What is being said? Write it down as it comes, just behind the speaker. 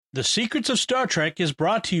The Secrets of Star Trek is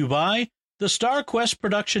brought to you by the StarQuest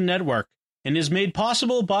Production Network and is made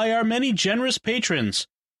possible by our many generous patrons.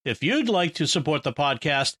 If you'd like to support the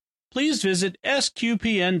podcast, please visit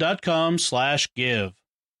sqpn.com/give.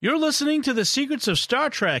 You're listening to The Secrets of Star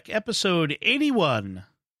Trek, episode 81.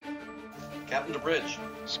 Captain to bridge.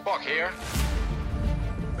 Spock here.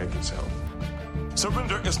 Make it so.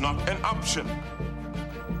 Surrender is not an option.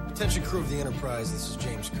 Attention crew of the Enterprise, this is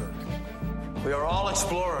James Kirk. We are all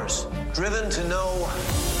explorers, driven to know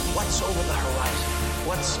what's over the horizon,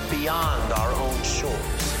 what's beyond our own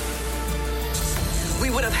shores.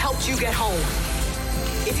 We would have helped you get home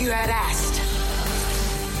if you had asked.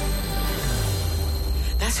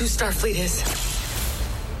 That's who Starfleet is.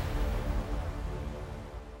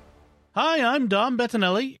 Hi, I'm Dom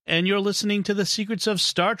Bettinelli, and you're listening to The Secrets of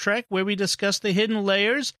Star Trek, where we discuss the hidden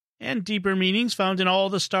layers and deeper meanings found in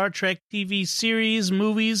all the Star Trek TV series,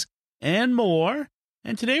 movies, and more.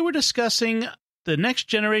 And today we're discussing the Next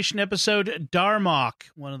Generation episode, Darmok,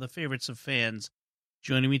 one of the favorites of fans.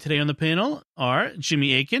 Joining me today on the panel are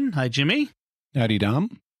Jimmy Akin. Hi, Jimmy. Howdy,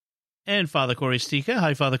 Dom. And Father Corey Stika.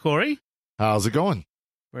 Hi, Father Corey. How's it going?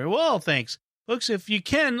 Very well, thanks. Folks, if you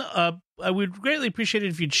can, I would greatly appreciate it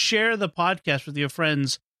if you'd share the podcast with your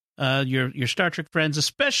friends, your Star Trek friends,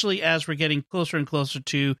 especially as we're getting closer and closer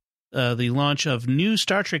to the launch of new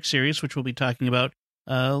Star Trek series, which we'll be talking about.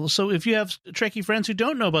 So if you have Trekkie friends who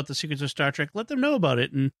don't know about the Secrets of Star Trek, let them know about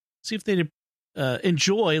it and see if they'd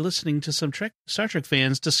enjoy listening to some Star Trek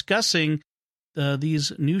fans discussing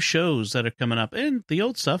these new shows that are coming up and the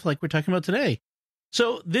old stuff like we're talking about today.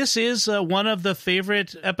 So this is one of the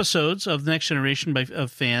favorite episodes of The Next Generation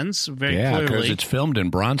of fans, very clearly. Yeah, because it's filmed in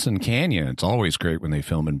Bronson Canyon. It's always great when they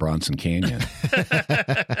film in Bronson Canyon.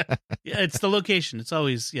 Yeah, it's the location. It's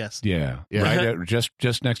always, yes. Yeah. Right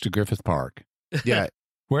just next to Griffith Park. Yeah.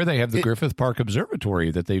 Where they have the Griffith Park Observatory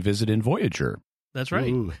that they visit in Voyager. That's right.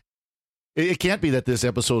 Ooh. It can't be that this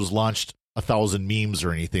episode has launched 1,000 memes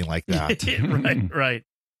or anything like that. Right.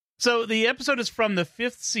 So the episode is from the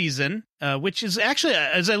 5th season, which is actually,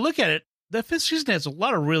 as I look at it, the 5th season has a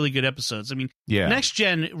lot of really good episodes. I mean, Next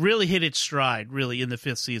Gen really hit its stride, really, in the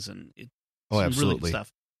 5th season. Absolutely. Really good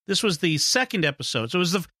stuff. This was the second episode. So it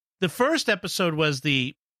was the first episode was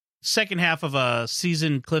the second half of a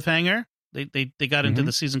season cliffhanger. They got into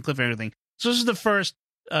the season cliffhanger thing. So this is the first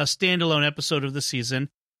standalone episode of the season,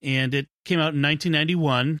 and it came out in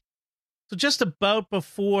 1991. So just about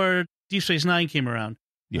before Deep Space Nine came around.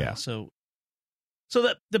 Yeah. So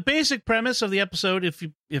the basic premise of the episode, if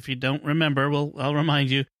you don't remember, I'll remind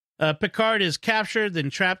you. Picard is captured,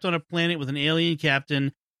 then trapped on a planet with an alien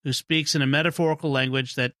captain who speaks in a metaphorical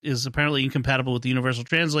language that is apparently incompatible with the Universal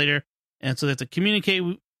Translator, and so they have to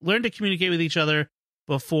learn to communicate with each other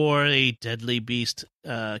before a deadly beast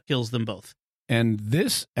kills them both. And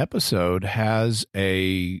this episode has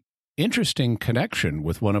a interesting connection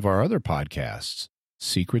with one of our other podcasts,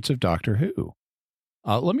 Secrets of Doctor Who.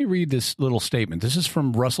 Let me read this little statement. This is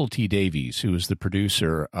from Russell T. Davies, who is the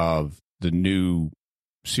producer of the new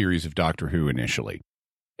series of Doctor Who initially.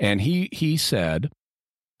 And he said,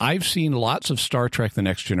 "I've seen lots of Star Trek The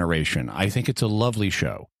Next Generation. I think it's a lovely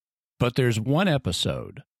show. But there's one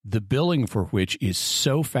episode, the billing for which is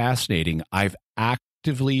so fascinating, I've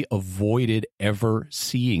actively avoided ever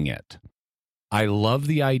seeing it. I love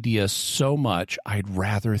the idea so much, I'd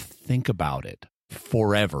rather think about it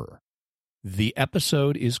forever. The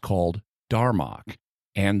episode is called Darmok,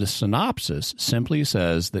 and the synopsis simply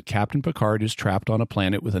says that Captain Picard is trapped on a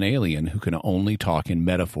planet with an alien who can only talk in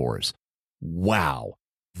metaphors. Wow,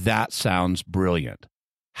 that sounds brilliant.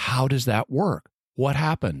 How does that work? What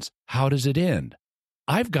happens? How does it end?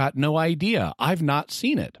 I've got no idea. I've not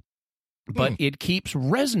seen it, but it keeps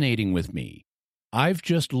resonating with me. I've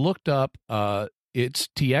just looked up its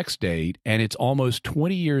TX date, and it's almost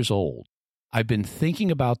 20 years old. I've been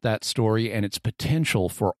thinking about that story and its potential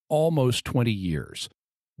for almost 20 years.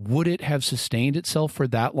 Would it have sustained itself for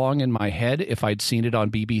that long in my head if I'd seen it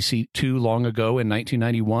on BBC Two long ago in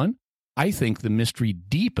 1991? I think the mystery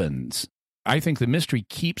deepens. I think the mystery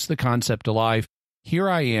keeps the concept alive. Here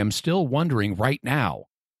I am still wondering right now,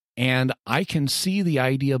 and I can see the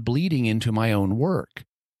idea bleeding into my own work.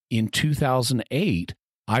 In 2008,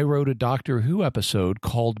 I wrote a Doctor Who episode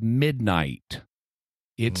called Midnight.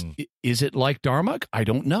 Is it like Darmok? I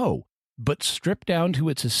don't know. But stripped down to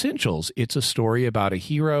its essentials, it's a story about a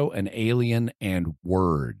hero, an alien, and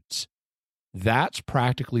words. That's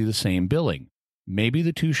practically the same billing. Maybe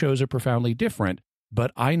the two shows are profoundly different,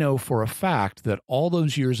 but I know for a fact that all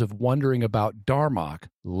those years of wondering about Darmok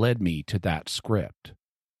led me to that script.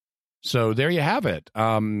 So there you have it.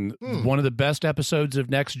 One of the best episodes of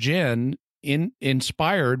Next Gen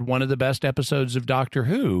inspired one of the best episodes of Doctor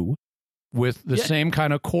Who with the same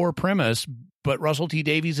kind of core premise, but Russell T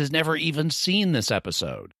Davies has never even seen this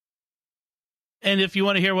episode. And if you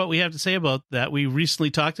want to hear what we have to say about that, we recently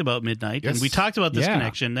talked about Midnight, and we talked about this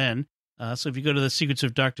connection then. So if you go to the Secrets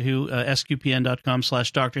of Doctor Who,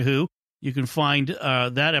 sqpn.com/Doctor Who, you can find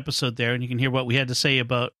that episode there, and you can hear what we had to say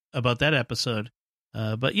about that episode.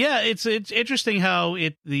 But yeah, it's interesting how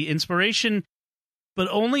the inspiration, but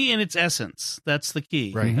only in its essence. That's the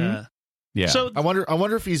key. Right. Yeah. So I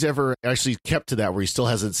wonder if he's ever actually kept to that, where he still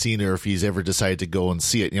hasn't seen it, or if he's ever decided to go and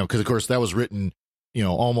see it. Because of course that was written,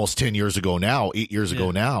 almost 10 years ago now, 8 years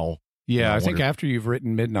ago now. Yeah, I think after you've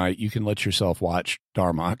written Midnight, you can let yourself watch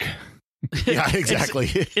Darmok. Yeah, exactly.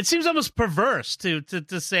 It seems almost perverse to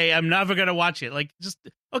say I'm never going to watch it. Like, just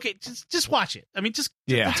watch it. I mean, it's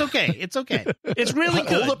okay. It's okay. It's really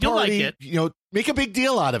good. Hold a party, you'll like it. Make a big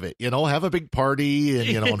deal out of it. Have a big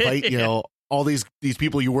party and invite all these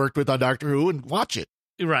people you worked with on Doctor Who and watch it.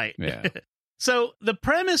 Right. Yeah. So the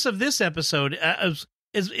premise of this episode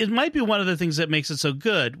it might be one of the things that makes it so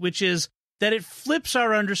good, which is that it flips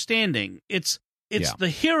our understanding. It's the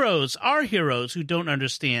heroes, our heroes, who don't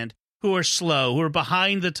understand, who are slow, who are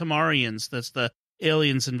behind the Tamarians. That's the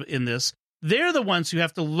aliens in this. They're the ones who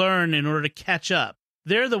have to learn in order to catch up.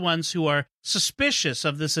 They're the ones who are suspicious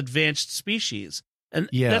of this advanced species. And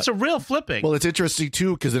that's a real flipping. Well, it's interesting,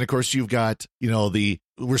 too, because then, of course, you've got,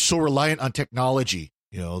 we're so reliant on technology.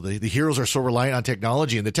 The heroes are so reliant on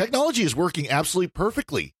technology, and the technology is working absolutely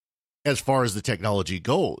perfectly as far as the technology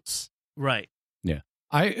goes. Right. Yeah.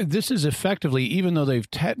 This is effectively, even though the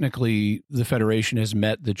Federation has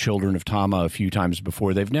met the children of Tama a few times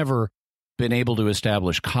before, they've never been able to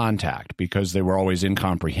establish contact because they were always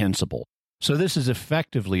incomprehensible. So this is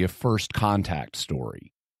effectively a first contact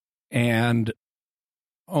story. And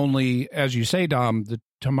only, as you say, Dom, the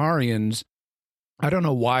Tamarians, I don't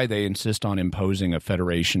know why they insist on imposing a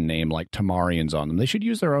Federation name like Tamarians on them. They should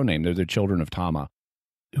use their own name. They're the children of Tama,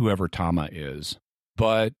 whoever Tama is.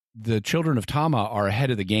 But the children of Tama are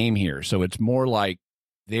ahead of the game here. So it's more like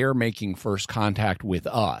they're making first contact with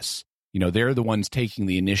us. They're the ones taking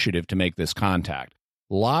the initiative to make this contact.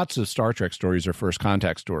 Lots of Star Trek stories are first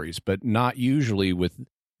contact stories, but not usually with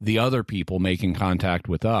the other people making contact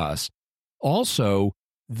with us. Also,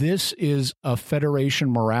 this is a Federation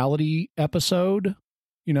morality episode,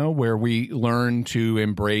 where we learn to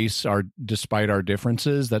embrace despite our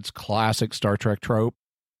differences. That's classic Star Trek trope.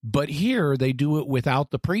 But here they do it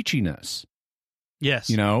without the preachiness. Yes.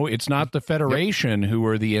 It's not the Federation who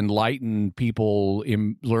are the enlightened people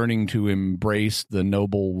learning to embrace the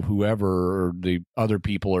noble whoever, or the other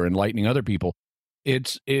people are enlightening other people.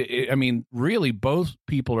 Really, both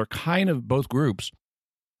groups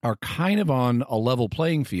are kind of on a level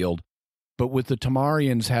playing field, but with the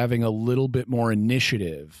Tamarians having a little bit more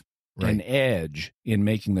initiative and edge in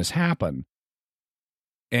making this happen.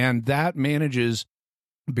 And that manages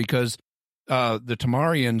because the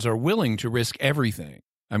Tamarians are willing to risk everything.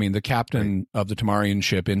 I mean, the captain of the Tamarian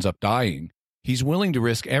ship ends up dying. He's willing to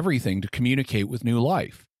risk everything to communicate with new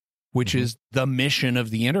life, which is the mission of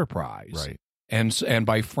the Enterprise. Right. And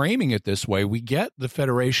by framing it this way, we get the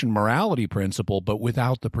Federation morality principle, but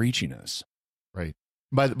without the preachiness. Right.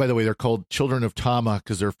 By the way, they're called Children of Tama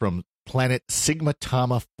because they're from planet Sigma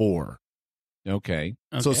Tama 4. Okay.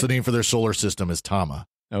 So it's the name for their solar system is Tama.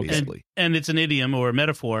 Basically. And it's an idiom or a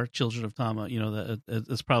metaphor, Children of Tama,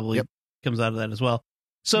 that's probably comes out of that as well.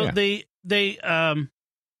 So they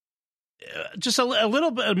just a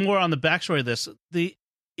little bit more on the backstory of this.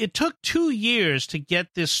 It took 2 years to get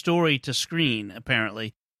this story to screen,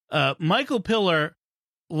 apparently. Michael Piller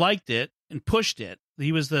liked it and pushed it.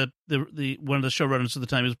 He was the one of the showrunners at the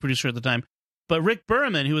time. He was producer at the time. But Rick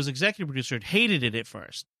Berman, who was executive producer, hated it at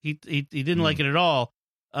first. He didn't like it at all.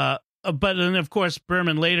 But then, of course,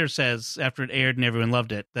 Berman later says, after it aired and everyone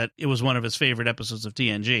loved it, that it was one of his favorite episodes of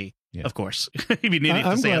TNG. Yeah. Of course, he'd be needing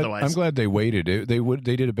to say otherwise. I'm glad they waited.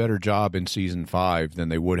 They did a better job in season 5 than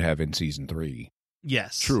they would have in season 3.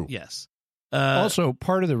 Yes, true. Yes. Also,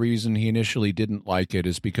 part of the reason he initially didn't like it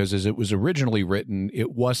is because, as it was originally written,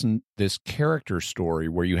 it wasn't this character story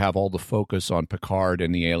where you have all the focus on Picard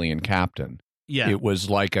and the alien captain. Yeah, it was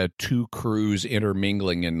like a two crews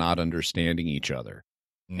intermingling and not understanding each other.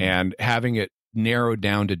 And having it narrowed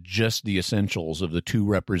down to just the essentials of the two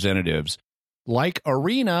representatives, like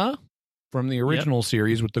Arena from the original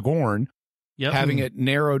series with the Gorn, having it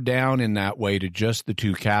narrowed down in that way to just the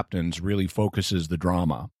two captains really focuses the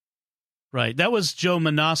drama. Right. That was Joe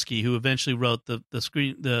Menosky, who eventually wrote the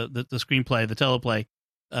screenplay, the teleplay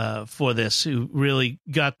for this, who really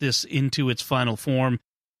got this into its final form.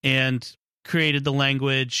 And created the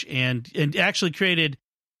language and actually created,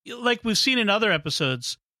 like we've seen in other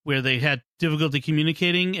episodes where they had difficulty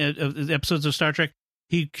communicating, episodes of Star Trek.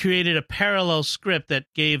 He created a parallel script that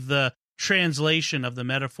gave the translation of the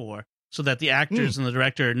metaphor so that the actors and the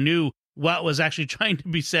director knew what was actually trying to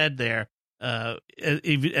be said there,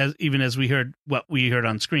 even as we heard what we heard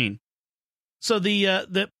on screen. So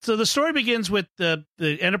the story begins with the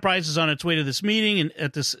Enterprise is on its way to this meeting and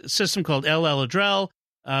at this system called El Eladrel.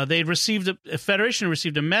 They'd received a Federation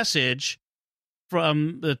received a message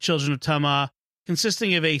from the children of Tama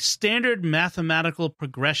consisting of a standard mathematical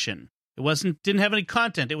progression. It didn't have any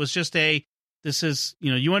content. It was just this is,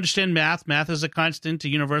 you understand math. Math is a constant, a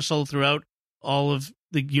universal throughout all of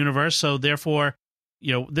the universe. So therefore,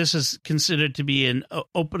 this is considered to be an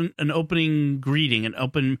opening greeting, an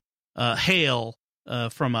open hail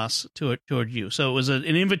from us toward you. So it was an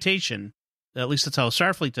invitation. At least that's how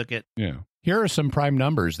Starfleet took it. Yeah. Here are some prime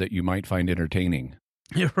numbers that you might find entertaining.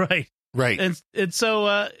 You're right. Right. And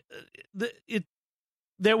so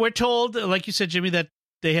we're told, like you said, Jimmy, that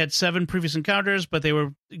they had 7 previous encounters, but they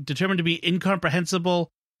were determined to be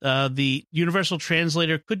incomprehensible. The universal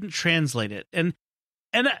translator couldn't translate it. And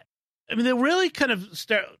I mean, they really kind of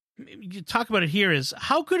talk about it here is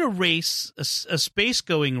how could a race, a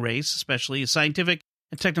space-going race, especially a scientific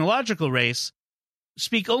and technological race,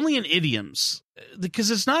 speak only in idioms?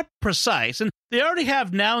 Because it's not precise. And they already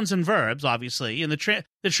have nouns and verbs, obviously, and the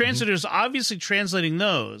translator is obviously translating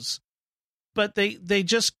those. But they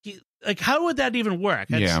just, like, how would that even work?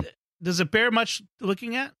 Does it bear much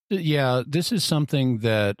looking at? Yeah, this is something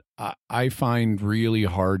that I find really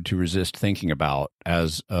hard to resist thinking about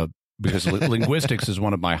because linguistics is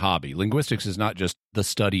one of my hobby. Linguistics is not just the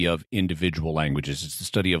study of individual languages. It's the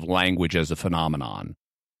study of language as a phenomenon.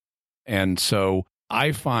 And so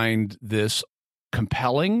I find this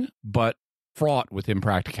compelling, but fraught with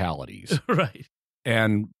impracticalities. Right.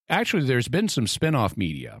 And actually, there's been some spin-off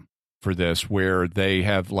media for this where they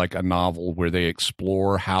have like a novel where they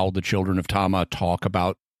explore how the children of Tama talk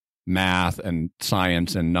about math and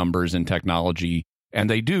science and numbers and technology. And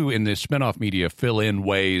they do, in this spin-off media, fill in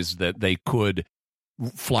ways that they could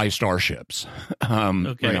fly starships,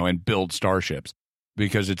 and build starships.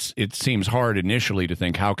 Because it seems hard initially to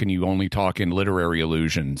think, how can you only talk in literary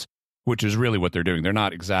allusions, which is really what they're doing. They're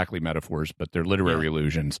not exactly metaphors, but they're literary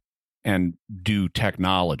allusions, and do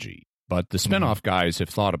technology. But the spinoff guys have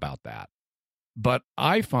thought about that. But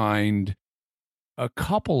I find a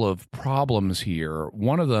couple of problems here.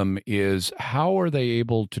 One of them is, how are they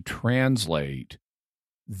able to translate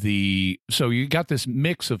so you got this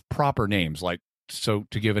mix of proper names, so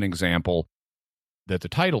to give an example that the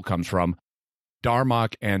title comes from,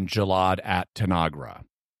 Darmok and Jalad at Tanagra.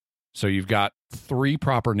 So you've got 3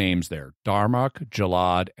 proper names there, Darmok,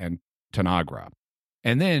 Jalad, and Tanagra.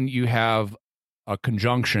 And then you have a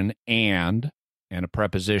conjunction and a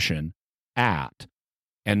preposition at.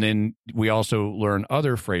 And then we also learn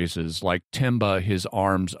other phrases like Timba, his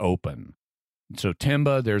arms open. So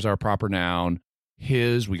Timba, there's our proper noun.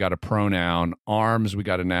 His, we got a pronoun. Arms, we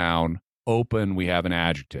got a noun. Open, we have an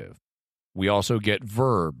adjective. We also get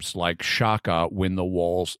verbs like Shaka, when the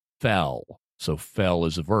walls fell. So fell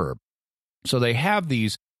is a verb. So they have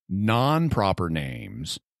these non-proper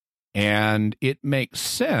names, and it makes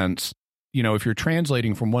sense. If you're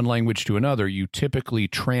translating from one language to another, you typically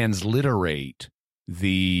transliterate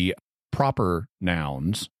the proper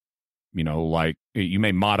nouns, like you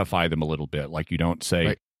may modify them a little bit. Like you don't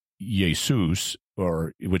say Jesus,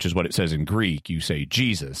 which is what it says in Greek. You say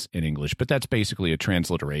Jesus in English, but that's basically a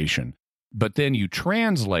transliteration. But then you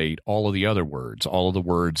translate all of the other words, all of the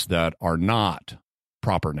words that are not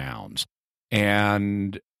proper nouns.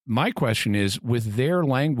 And my question is, with their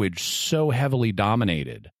language so heavily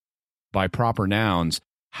dominated by proper nouns,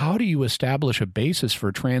 how do you establish a basis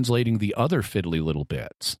for translating the other fiddly little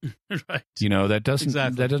bits? Right. That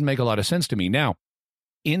doesn't make a lot of sense to me. Now,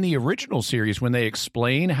 in the original series, when they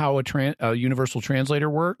explain how a universal translator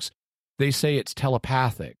works, they say it's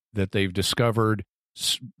telepathic, that they've discovered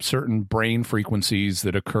certain brain frequencies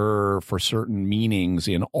that occur for certain meanings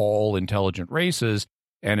in all intelligent races,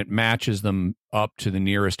 and it matches them up to the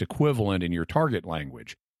nearest equivalent in your target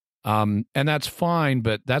language. And that's fine,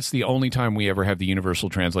 but that's the only time we ever have the universal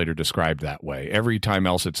translator described that way. Every time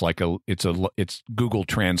else, it's like it's Google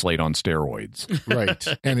Translate on steroids. Right.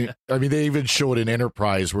 And they even show it in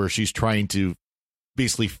Enterprise where she's trying to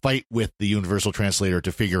basically fight with the universal translator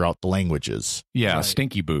to figure out the languages. Yeah. Right.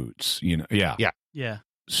 Stinky boots, Yeah. Yeah.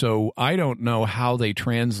 So I don't know how they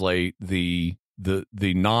translate the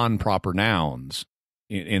non-proper nouns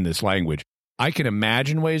in this language. I can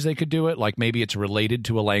imagine ways they could do it, like maybe it's related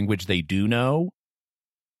to a language they do know,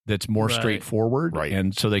 that's more Right. straightforward. Right.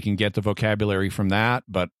 And so they can get the vocabulary from that.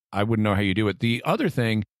 But I wouldn't know how you do it. The other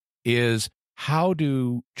thing is, how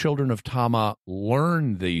do children of Tama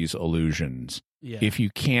learn these illusions Yeah. if you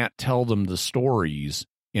can't tell them the stories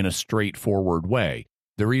in a straightforward way?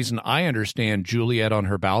 The reason I understand Juliet on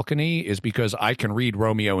her balcony is because I can read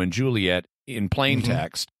Romeo and Juliet in plain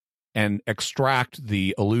text and extract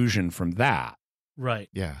the illusion from that. Right.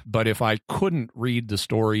 Yeah. But if I couldn't read the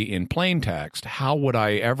story in plain text, how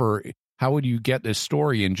would you get this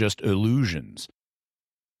story in just illusions?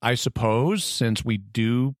 I suppose since we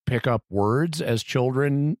do pick up words as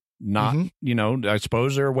children, I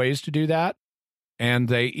suppose there are ways to do that. And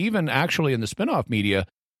they even actually in the spinoff media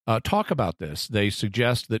talk about this. They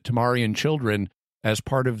suggest that Tamarian children, as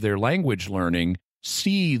part of their language learning,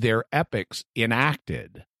 see their epics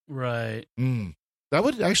enacted. Right. That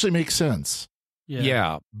would actually make sense.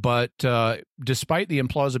 Yeah. But despite the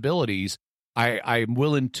implausibilities, I'm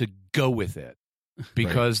willing to go with it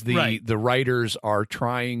because Right. the writers are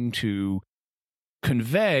trying to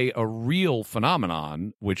convey a real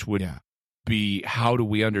phenomenon, which would be, how do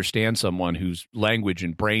we understand someone whose language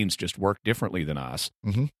and brains just work differently than us?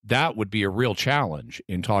 That would be a real challenge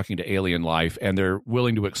in talking to alien life, and they're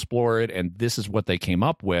willing to explore it, and this is what they came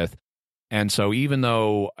up with. And so even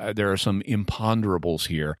though there are some imponderables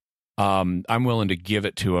here, I'm willing to give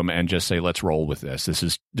it to them and just say, let's roll with this. This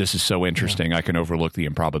is so interesting. I can overlook the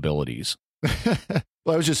improbabilities.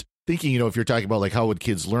 Well, I was just thinking, if you're talking about like how would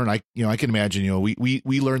kids learn, I can imagine, we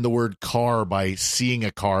learn the word car by seeing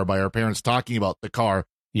a car, by our parents talking about the car.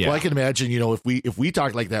 Yeah. Well, I can imagine, if we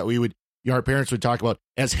talked like that, we would, our parents would talk about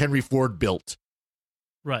as Henry Ford built.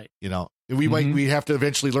 Right. We'd have to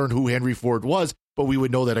eventually learn who Henry Ford was, but we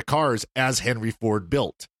would know that a car is as Henry Ford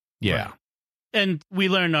built. Yeah. Right. And we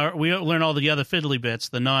learn all the other fiddly bits,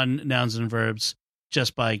 the non-nouns and verbs,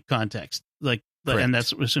 just by context. And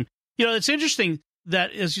that's it's interesting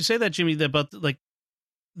that, as you say that, Jimmy,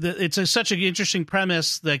 it's such an interesting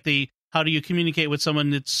premise. How do you communicate with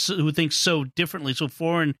someone who thinks so differently, so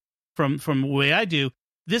foreign from the way I do?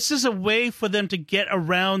 This is a way for them to get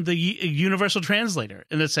around the universal translator,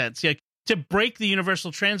 in a sense, to break the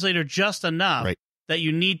universal translator just enough that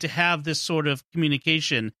you need to have this sort of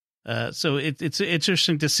communication. So it's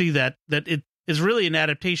interesting to see that it is really an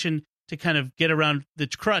adaptation to kind of get around the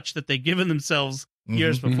crutch that they've given themselves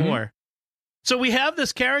years before. So we have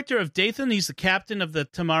this character of Dathan. He's the captain of the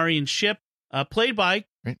Tamarian ship, played by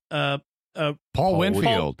Paul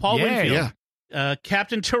Winfield. Paul Winfield. Yeah.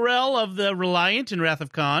 Captain Terrell of the Reliant in Wrath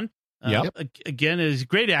of Khan. Yep. Again, he's a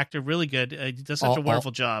great actor, really good. He does such a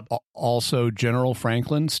wonderful job. Also,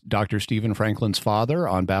 Dr. Stephen Franklin's father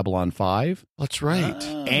on Babylon 5. That's right.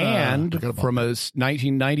 And from a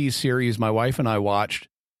 1990s series my wife and I watched,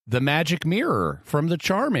 The Magic Mirror from The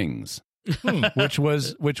Charmings, which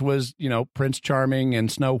was Prince Charming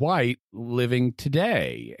and Snow White living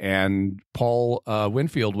today. And Paul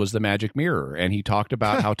Winfield was the Magic Mirror, and he talked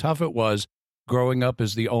about how tough it was growing up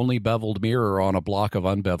as the only beveled mirror on a block of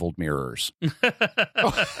unbeveled mirrors. I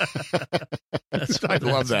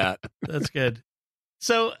love that. That's good.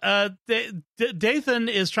 So Dathan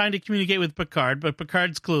is trying to communicate with Picard, but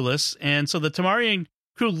Picard's clueless. And so the Tamarian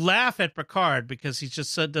crew laugh at Picard because he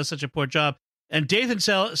just does such a poor job. And Dathan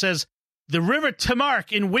says, the river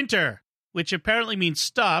Tamark in winter, which apparently means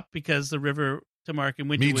stop, because the river Tamark in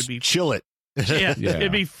winter would be chill it. Yeah.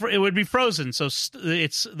 It would be frozen. So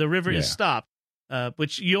the river is stopped,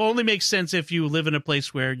 which you only makes sense if you live in a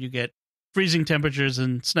place where you get freezing temperatures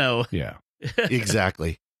and snow. Yeah,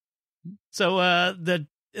 exactly. So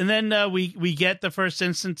then we get the first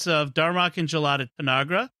instance of Darmok and Jalad at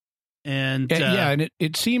Panagra, and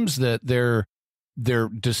it seems that they're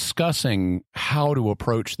discussing how to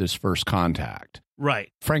approach this first contact.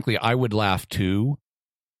 Right. Frankly, I would laugh too,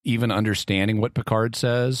 even understanding what Picard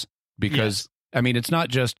says, because I mean, it's not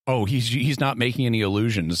just, he's not making any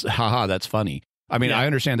illusions. Haha, that's funny. I mean, I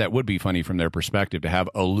understand that would be funny from their perspective to have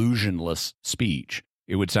illusionless speech.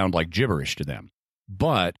 It would sound like gibberish to them.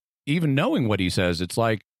 But even knowing what he says, it's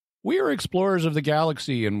like, we are explorers of the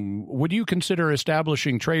galaxy, and would you consider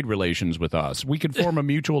establishing trade relations with us? We could form a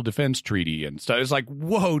mutual defense treaty and stuff. It's like,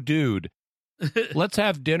 whoa, dude, let's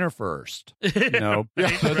have dinner first.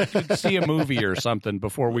 Let's see a movie or something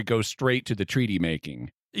before we go straight to the treaty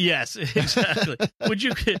making. Yes, exactly. Would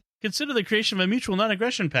you consider the creation of a mutual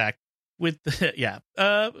non-aggression pact with?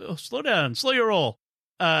 Slow down, slow your roll.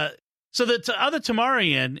 So the other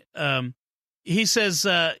Tamarian, he says,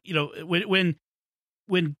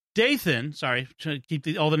 when Dathan, sorry, trying to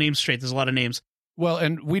keep all the names straight, there's a lot of names. Well,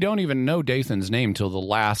 and we don't even know Dathan's name till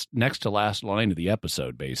the next to last line of the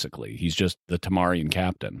episode. Basically, he's just the Tamarian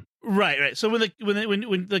captain. Right. So when the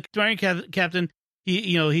Tamarian captain,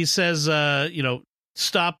 he says,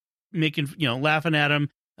 stop making, laughing at him.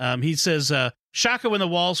 He says, Shaka when the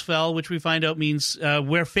walls fell, which we find out means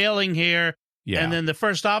we're failing here. Yeah. And then the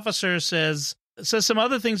first officer says some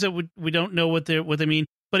other things that we don't know what they mean.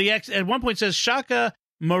 But he at one point says, Shaka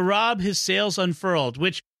Marab his sails unfurled,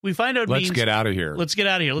 which we find out means let's get out of here. Let's get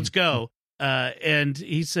out of here. Let's go. And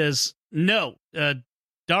he says, no,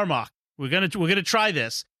 Darmok, we're gonna try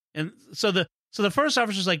this. And so the first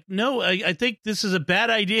officer's like, no, I think this is a bad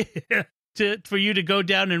idea for you to go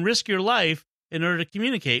down and risk your life in order to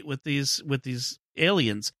communicate with these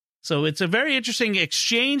aliens. So it's a very interesting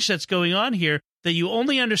exchange that's going on here that you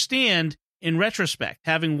only understand in retrospect,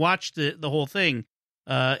 having watched the whole thing.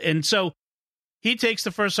 And so he takes the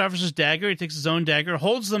first officer's dagger, he takes his own dagger,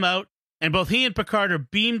 holds them out, and both he and Picard are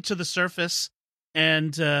beamed to the surface.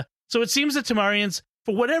 And so it seems that Tamarians,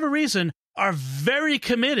 for whatever reason, are very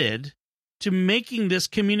committed to making this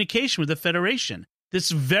communication with the Federation.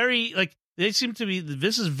 This is very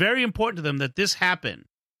important to them that this happen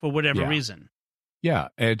for whatever reason. Yeah,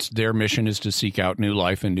 their mission is to seek out new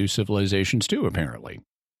life and new civilizations too, apparently.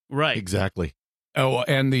 Right. Exactly. Oh,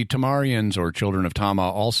 and the Tamarians, or Children of Tama,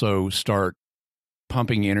 also start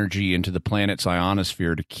pumping energy into the planet's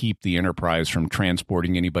ionosphere to keep the Enterprise from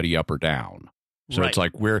transporting anybody up or down. So it's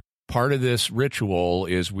like part of this ritual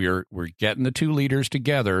is we're getting the two leaders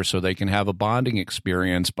together so they can have a bonding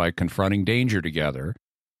experience by confronting danger together.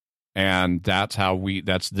 And that's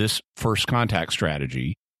this first contact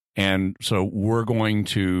strategy. And so we're going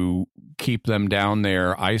to keep them down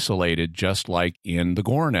there isolated, just like in the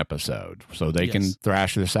Gorn episode, so they can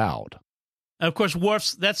thrash this out. Of course,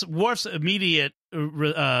 Worf's immediate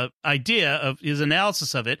idea of his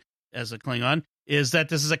analysis of it as a Klingon is that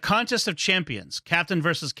this is a contest of champions, captain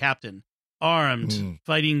versus captain, armed,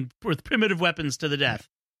 fighting with primitive weapons to the death,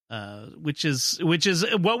 which is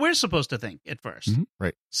what we're supposed to think at first. Mm-hmm.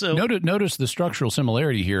 Right. So notice the structural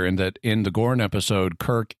similarity here in that in the Gorn episode,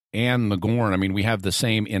 Kirk and the Gorn, I mean, we have the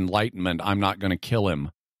same enlightenment, I'm not going to kill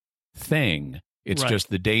him thing. It's just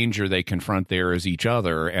the danger they confront there is each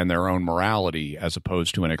other and their own morality as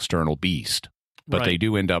opposed to an external beast. But they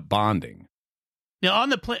do end up bonding. Now on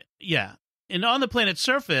the planet's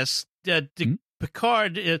surface,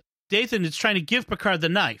 Picard, Dathan is trying to give Picard the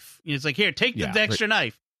knife. It's like, here, take the extra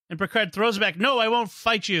knife. And Picard throws it back. No, I won't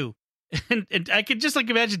fight you. And I could just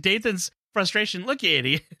imagine Dathan's frustration. Look, you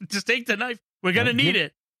idiot, just take the knife. We're going to need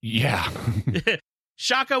it. Yeah.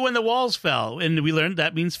 Shaka when the walls fell. And we learned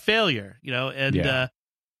that means failure, and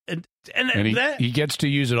he gets to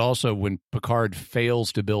use it also when Picard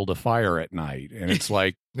fails to build a fire at night. And it's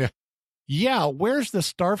like, where's the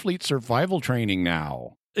Starfleet survival training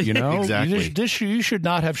now? Exactly. You should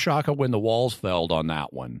not have Shaka when the walls fell on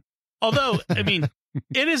that one. Although, I mean,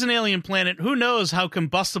 it is an alien planet. Who knows how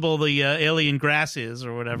combustible the alien grass is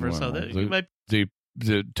or whatever. Well, so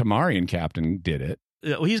the Tamarian captain did it.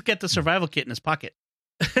 He's got the survival kit in his pocket.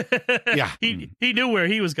 He knew where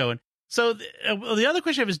he was going. So the other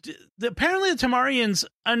question I have is, apparently the Tamarians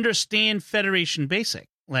understand Federation basic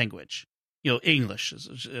language, English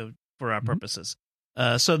for our purposes.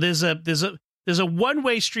 So there's a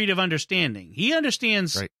one-way street of understanding. He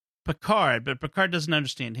understands Picard, but Picard doesn't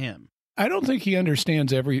understand him. I don't think he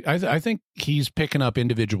understands I think he's picking up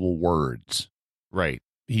individual words. Right.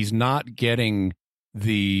 He's not getting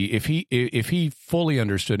if he fully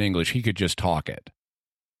understood English, he could just talk it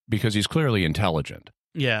because he's clearly intelligent.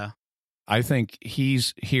 Yeah. I think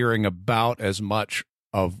he's hearing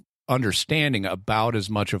understanding about as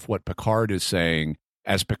much of what Picard is saying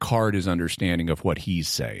as Picard is understanding of what he's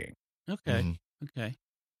saying. Okay. Okay.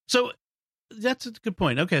 So that's a good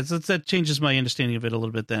point. Okay. So that changes my understanding of it a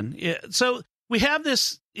little bit then. Yeah. So we have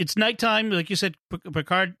this, it's nighttime. Like you said,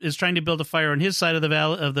 Picard is trying to build a fire on his side of the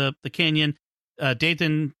valley of the canyon.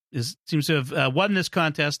 Dathan seems to have won this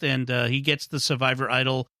contest, and he gets the Survivor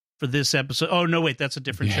Idol for this episode. Oh no, wait, that's a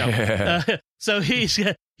different show. So he's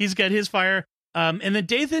got his fire, and then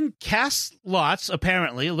Dathan casts lots.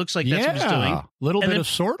 Apparently, it looks like that's what he's doing. A little bit of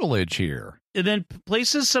sortilege here, and then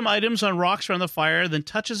places some items on rocks around the fire. Then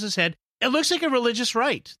touches his head. It looks like a religious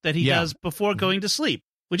rite that he does before going to sleep,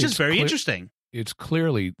 which is very interesting. It's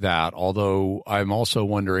clearly that. Although I'm also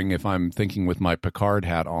wondering if I'm thinking with my Picard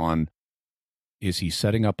hat on. Is he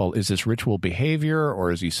setting up is this ritual behavior, or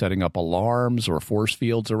is he setting up alarms or force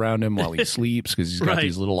fields around him while he sleeps because he's got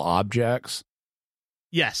these little objects?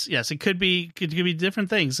 Yes, it could be different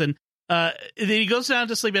things. And then he goes down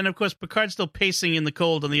to sleep, and of course Picard's still pacing in the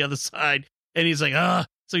cold on the other side, and he's like,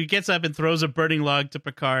 So he gets up and throws a burning log to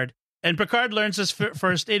Picard. And Picard learns his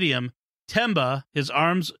first idiom, Temba, his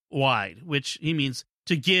arms wide, which he means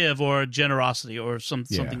to give or generosity or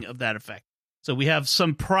something of that effect. So we have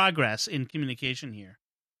some progress in communication here.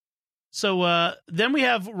 So then we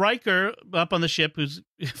have Riker up on the ship, who's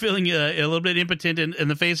feeling a little bit impotent in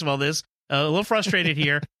the face of all this, a little frustrated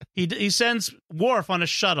here. He sends Worf on a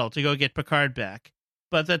shuttle to go get Picard back.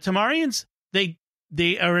 But the Tamarians, they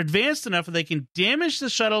are advanced enough that they can damage the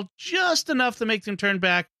shuttle just enough to make them turn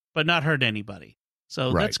back, but not hurt anybody.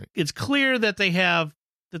 So it's clear that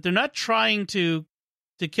they're not trying to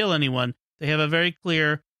kill anyone. They have a very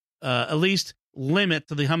clear, at least, limit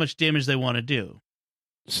to how much damage they want to do.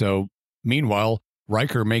 So, meanwhile,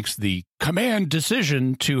 Riker makes the command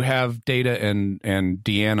decision to have Data and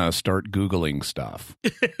Deanna start Googling stuff.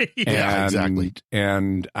 Exactly.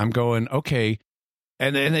 And I'm going, okay.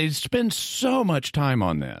 And they spend so much time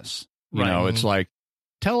on this. You know, it's like,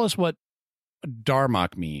 tell us what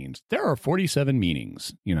Darmok means. There are 47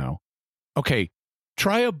 meanings, you know. Okay,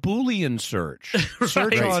 try a Boolean search.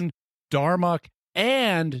 Search on Darmok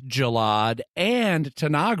and Jalad and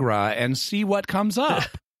Tanagra and see what comes up.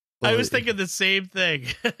 I was thinking the same thing.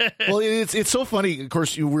 Well, it's so funny. Of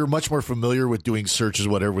course, we're much more familiar with doing searches,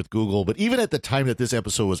 whatever, with Google. But even at the time that this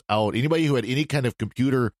episode was out, anybody who had any kind of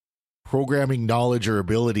computer programming knowledge or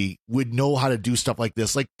ability would know how to do stuff like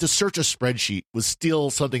this. Like, to search a spreadsheet was still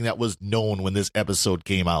something that was known when this episode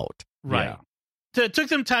came out. Right. Yeah. So it took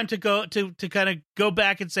them time to kind of go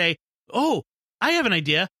back and say, oh, I have an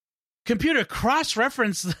idea. Computer,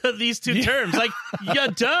 cross-reference these two terms. Like,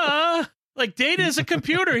 duh. Like, Data is a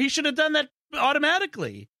computer. He should have done that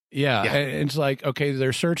automatically. Yeah. And it's like, okay,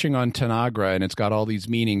 they're searching on Tanagra, and it's got all these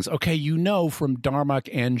meanings. Okay, you know from Darmok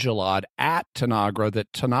and Jalad at Tanagra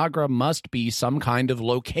that Tanagra must be some kind of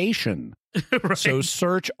location. Right. So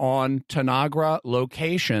search on Tanagra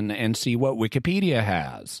location and see what Wikipedia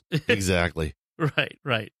has. Exactly.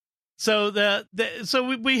 Right. So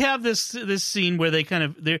we have this scene where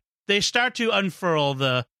they start to unfurl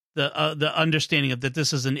the understanding of that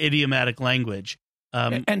this is an idiomatic language.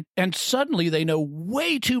 And suddenly they know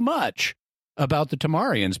way too much about the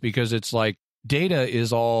Tamarians, because it's like Data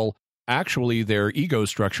is all, actually their ego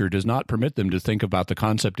structure does not permit them to think about the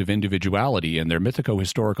concept of individuality, and their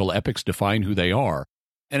mythico-historical epics define who they are.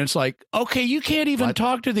 And it's like, okay, you can't even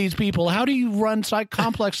talk to these people. How do you run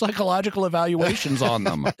complex psychological evaluations on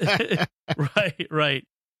them? Right.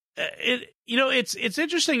 It's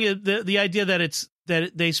interesting, the idea that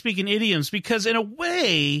they speak in idioms, because in a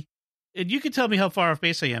way, and you can tell me how far off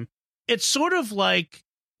base I am, it's sort of like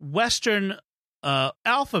Western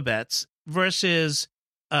alphabets versus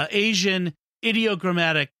Asian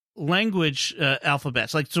ideogrammatic language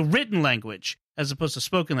alphabets, like it's a written language as opposed to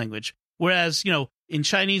spoken language. Whereas, in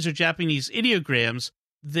Chinese or Japanese ideograms,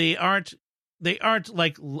 they aren't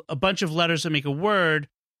like a bunch of letters that make a word.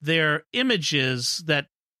 They're images that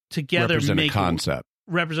together represent a concept.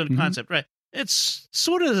 Right. It's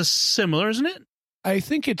sort of similar, isn't it? I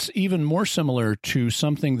think it's even more similar to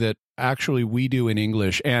something that actually we do in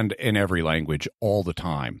English and in every language all the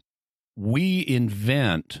time. We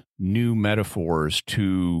invent new metaphors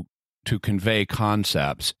to convey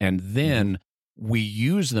concepts, and then we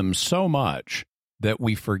use them so much that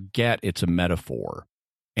we forget it's a metaphor.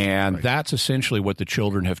 And that's essentially what the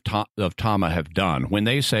children of Tama have done. When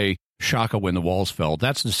they say Shaka when the walls fell,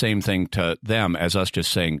 that's the same thing to them as us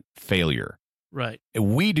just saying failure. Right.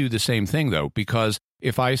 We do the same thing, though, because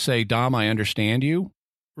if I say, Dom, I understand you,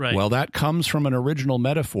 right. Well, that comes from an original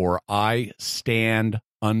metaphor. I stand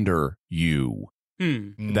under you.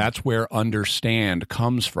 That's where understand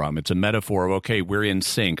comes from. It's a metaphor of, okay, we're in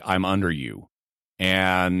sync. I'm under you.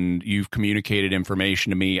 And you've communicated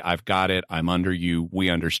information to me. I've got it. I'm under you. We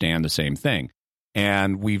understand the same thing.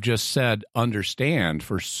 And we've just said understand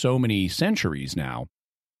for so many centuries now.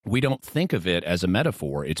 We don't think of it as a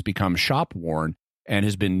metaphor. It's become shop-worn and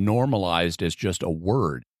has been normalized as just a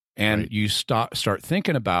word. And you start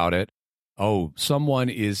thinking about it. Oh, someone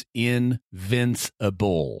is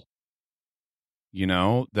invincible. You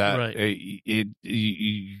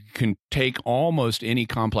can take almost any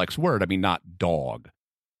complex word. I mean, not dog,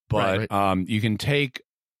 but you can take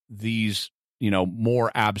these,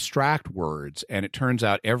 more abstract words, and it turns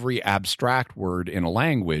out every abstract word in a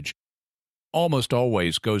language almost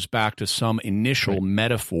always goes back to some initial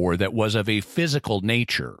metaphor that was of a physical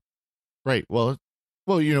nature. Right. Well,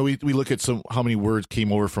 we look at how many words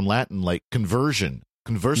came over from Latin, like conversion,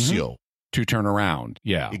 conversio. To turn around.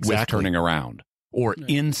 Yeah. Exactly. With turning around. Or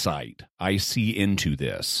insight. I see into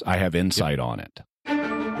this. I have insight on it.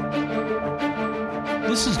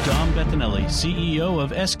 This is Dom Bettinelli, CEO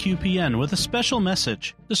of SQPN, with a special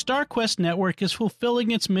message. The StarQuest Network is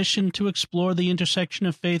fulfilling its mission to explore the intersection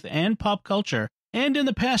of faith and pop culture, and in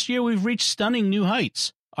the past year we've reached stunning new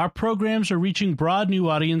heights. Our programs are reaching broad new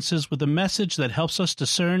audiences with a message that helps us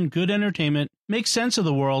discern good entertainment, make sense of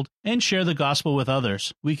the world, and share the gospel with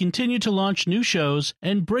others. We continue to launch new shows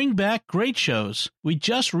and bring back great shows. We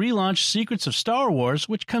just relaunched Secrets of Star Wars,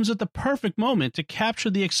 which comes at the perfect moment to capture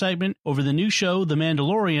the excitement over the new show, The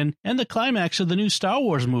Mandalorian, and the climax of the new Star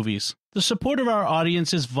Wars movies. The support of our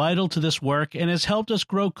audience is vital to this work and has helped us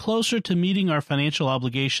grow closer to meeting our financial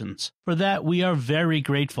obligations. For that, we are very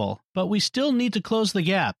grateful. But we still need to close the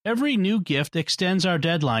gap. Every new gift extends our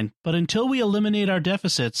deadline, but until we eliminate our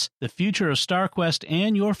deficits, the future of StarQuest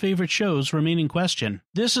and your favorite shows remain in question.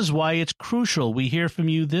 This is why it's crucial we hear from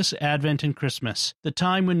you this Advent and Christmas, the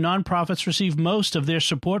time when nonprofits receive most of their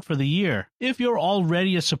support for the year. If you're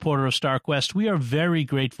already a supporter of StarQuest, we are very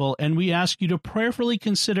grateful, and we ask you to prayerfully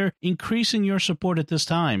consider increasing your support at this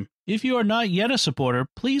time. If you are not yet a supporter,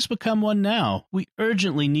 please become one now. We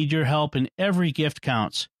urgently need your help, and every gift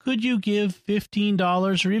counts. Could you give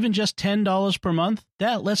 $15 or even just $10 per month?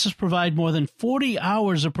 That lets us provide more than 40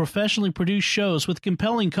 hours of professionally produced shows with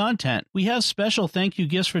compelling content. We have special thank you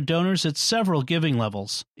gifts for donors at several giving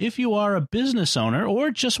levels. If you are a business owner or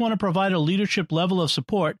just want to provide a leadership level of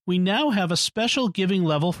support, we now have a special giving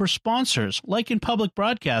level for sponsors, like in public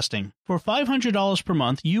broadcasting. For $500 per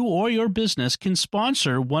month, you or your business can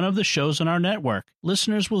sponsor one of the shows on our network.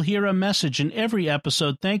 Listeners will hear a message in every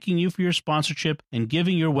episode thanking you for your sponsorship and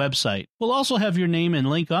giving your website. We'll also have your name and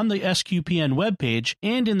link on the SQPN webpage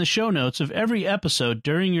and in the show notes of every episode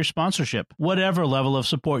during your sponsorship. Whatever level of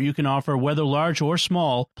support you can offer, whether large or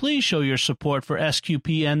small, please show your support for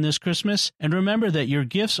SQPN this Christmas, and remember that your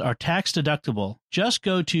gifts are tax deductible. Just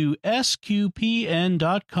go to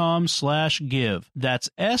sqpn.com/give. That's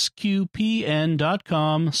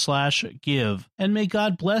sqpn.com/give. And may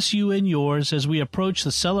God bless you and yours as we approach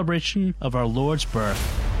the celebration of our Lord's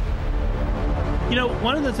birth. You know,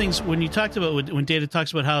 one of the things when you talked about, when Data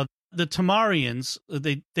talks about how the Tamarians,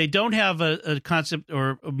 they don't have a concept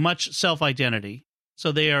or much self-identity.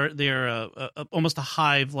 So they are almost a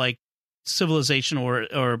hive-like civilization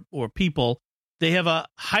or people. They have a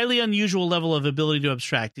highly unusual level of ability to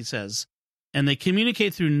abstract, he says, and they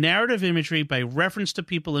communicate through narrative imagery by reference to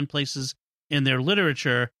people and places in their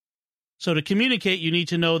literature. So to communicate, you need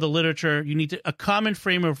to know the literature. You need a common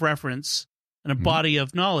frame of reference and a body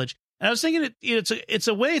of knowledge. And I was thinking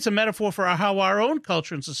it's a metaphor for how our own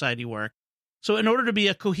culture and society work. So in order to be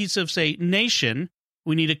a cohesive, say, nation,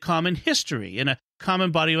 we need a common history and a common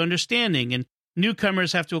body of understanding. And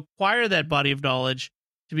newcomers have to acquire that body of knowledge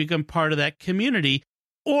to become part of that community,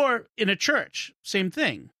 or in a church, same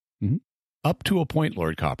thing. Mm-hmm. Up to a point,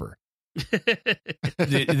 Lord Copper.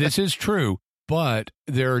 This is true, but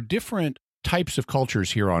there are different types of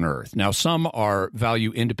cultures here on Earth. Now, some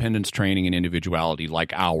value independence training and individuality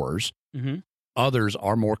like ours. Mm-hmm. Others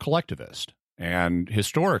are more collectivist. And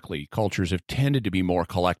historically, cultures have tended to be more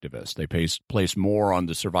collectivist. They place more on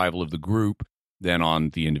the survival of the group than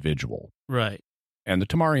on the individual. Right. And the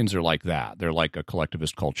Tamarians are like that. They're like a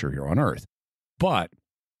collectivist culture here on Earth. But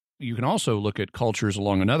you can also look at cultures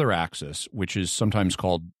along another axis, which is sometimes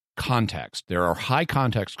called context. There are high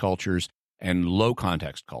context cultures and low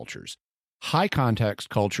context cultures. High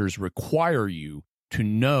context cultures require you to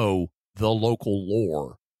know the local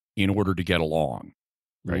lore in order to get along.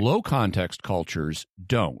 Right. Low context cultures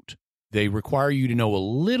don't. They require you to know a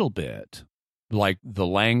little bit, like the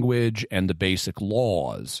language and the basic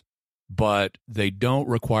laws, but they don't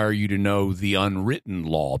require you to know the unwritten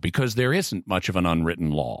law, because there isn't much of an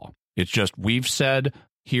unwritten law. It's just, we've said,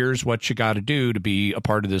 here's what you got to do to be a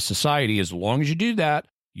part of this society. As long as you do that,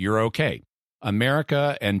 you're okay.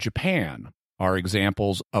 America and Japan are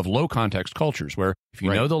examples of low context cultures where if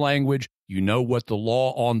you know the language, you know what the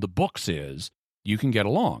law on the books is, you can get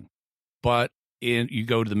along. But you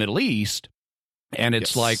go to the Middle East and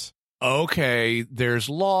it's like, okay, there's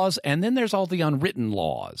laws and then there's all the unwritten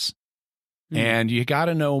laws. And you got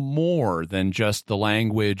to know more than just the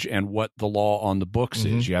language and what the law on the books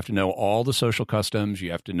is. You have to know all the social customs.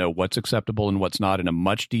 You have to know what's acceptable and what's not in a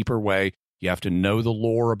much deeper way. You have to know the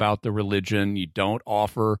lore about the religion. You don't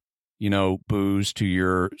offer, booze to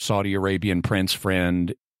your Saudi Arabian prince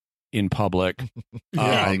friend in public.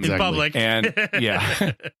 Exactly. In public. And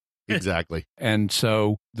exactly. And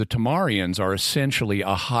so the Tamarians are essentially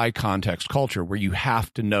a high context culture where you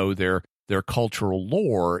have to know their cultural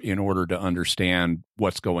lore in order to understand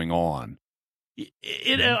what's going on.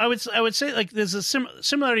 I would say, like, there's a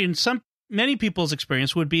similarity in many people's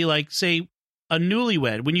experience would be like, say, a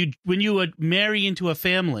newlywed, when you would marry into a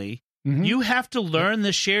family, you have to learn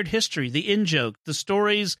the shared history, the in-joke, the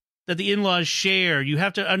stories that the in-laws share. You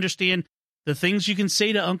have to understand the things you can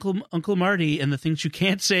say to Uncle Marty and the things you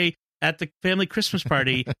can't say at the family Christmas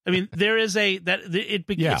party. I mean, there is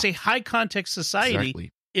it's a high context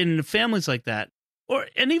society in families like that,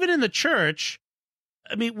 and even in the church.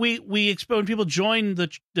 I mean, when people join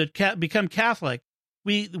become Catholic,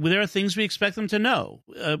 there are things we expect them to know.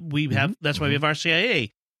 That's why we have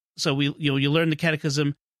RCIA. So you learn the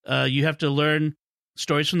catechism. You have to learn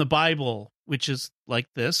stories from the Bible, which is like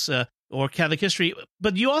this, or Catholic history.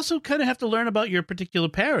 But you also kind of have to learn about your particular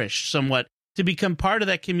parish somewhat to become part of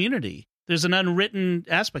that community. There's an unwritten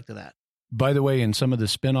aspect of that. By the way, in some of the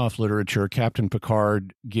spin-off literature, Captain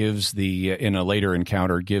Picard in a later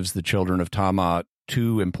encounter, gives the children of Tama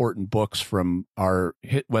 2 important books from our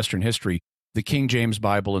Western history, the King James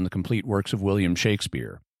Bible and the complete works of William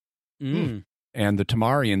Shakespeare. And the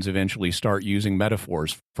Tamarians eventually start using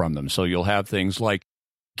metaphors from them. So you'll have things like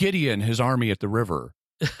Gideon, his army at the river.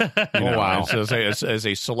 Wow. As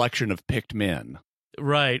a selection of picked men.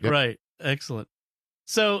 Right, right. Excellent.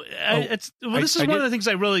 So this is one of the things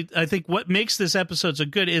I think what makes this episode so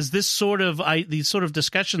good is these sort of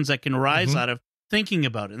discussions that can rise out of thinking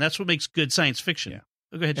about it. And that's what makes good science fiction. Yeah.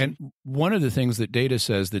 Oh, go ahead, Jim. And one of the things that Data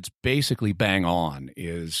says that's basically bang on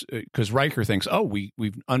is because Riker thinks,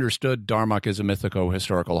 we've understood Darmok is a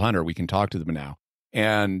mythico-historical hunter. We can talk to them now.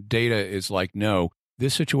 And Data is like, no,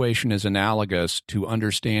 this situation is analogous to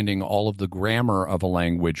understanding all of the grammar of a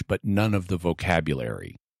language, but none of the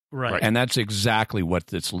vocabulary. Right. And that's exactly what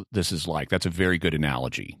this is like. That's a very good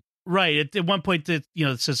analogy. Right. At one point, it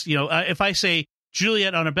says, if I say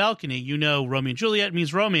Juliet on a balcony, Romeo and Juliet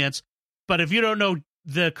means romance. But if you don't know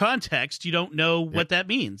the context, you don't know what that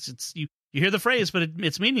means. It's you hear the phrase, but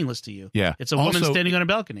it's meaningless to you. Yeah. It's a woman standing on a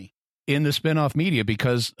balcony. In the spin-off media,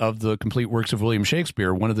 because of the complete works of William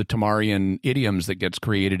Shakespeare, one of the Tamarian idioms that gets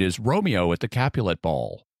created is Romeo at the Capulet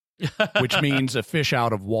Ball, which means a fish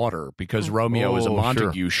out of water, because Romeo as a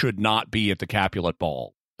Montague should not be at the Capulet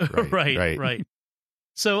Ball. Right.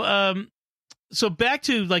 So back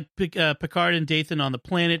to Picard and Dathan on the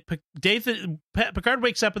planet. Picard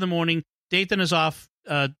wakes up in the morning. Dathan is off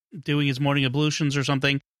doing his morning ablutions or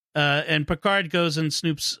something. And Picard goes and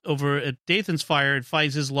snoops over at Dathan's fire and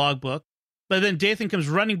finds his logbook. But then Dathan comes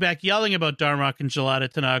running back, yelling about Darmok and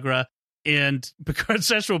Jalada Tanagra, and Picard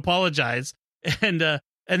starts to apologize. And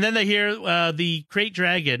then they hear the Krayt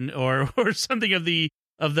Dragon or something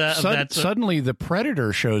of that. Suddenly, the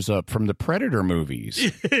Predator shows up from the Predator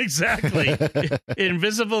movies. Exactly,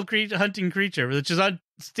 invisible hunting creature, which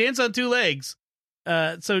stands on 2 legs.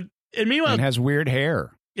 Meanwhile, and has weird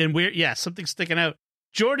hair something sticking out.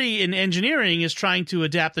 Geordi in engineering is trying to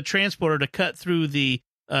adapt the transporter to cut through the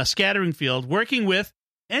scattering field, working with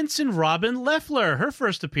Ensign Robin Leffler, her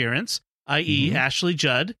first appearance, i.e. Ashley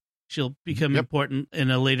Judd. She'll become important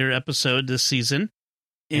in a later episode this season.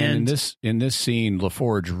 And in this scene,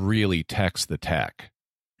 LaForge really techs the tech.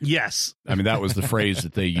 Yes. I mean, that was the phrase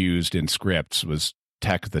that they used in scripts, was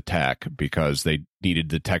tech the tech, because they needed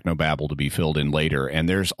the technobabble to be filled in later. And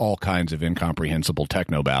there's all kinds of incomprehensible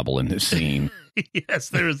technobabble in this scene. Yes,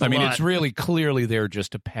 there is. It's really clearly there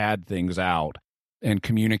just to pad things out and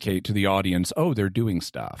communicate to the audience, they're doing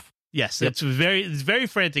stuff. Yes, it's very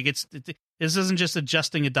frantic. This isn't just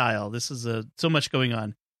adjusting a dial. This is so much going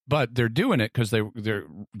on. But they're doing it because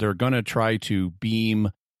they're going to try to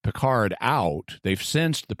beam Picard out. They've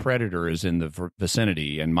sensed the Predator is in the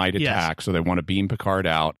vicinity and might attack, so they want to beam Picard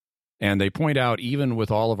out. And they point out, even with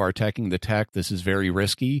all of our teching the tech, this is very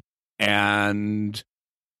risky. And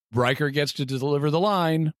Riker gets to deliver the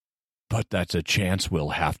line, but that's a chance we'll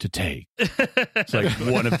have to take. It's like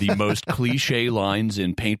one of the most cliche lines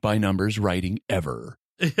in paint by numbers writing ever.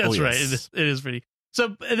 That's right. It is pretty.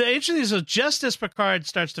 So the interesting thing is, just as Picard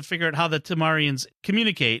starts to figure out how the Tamarians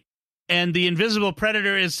communicate, and the invisible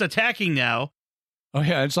Predator is attacking now. Oh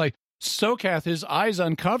yeah, it's like Sokath, his eyes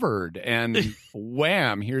uncovered, and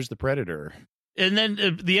wham, here's the Predator. And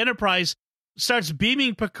then the Enterprise starts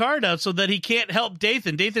beaming Picard out so that he can't help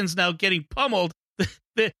Dathan. Dathan's now getting pummeled.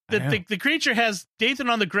 The creature has Dathan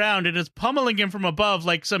on the ground and is pummeling him from above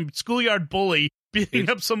like some schoolyard bully beating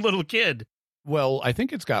up some little kid. Well, I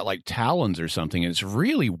think it's got like talons or something, and it's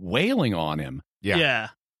really wailing on him. Yeah.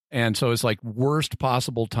 And so it's like worst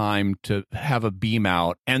possible time to have a beam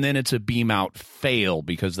out, and then it's a beam out fail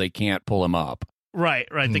because they can't pull him up. Right.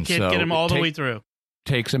 They can't get him all the way through.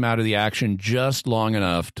 Takes him out of the action just long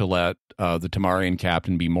enough to let the Tamarian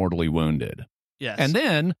captain be mortally wounded. Yes. And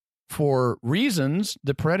then, for reasons,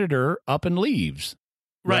 the Predator up and leaves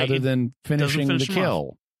rather than finishing the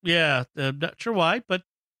kill. Yeah, not sure why, but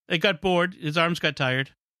they got bored. His arms got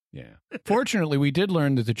tired. Yeah. Fortunately, we did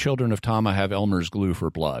learn that the children of Tama have Elmer's glue for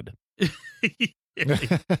blood.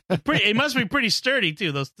 It must be pretty sturdy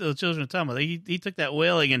too. Those children of Tama. He took that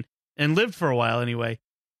whaling and lived for a while anyway.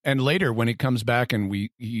 And later, when it comes back and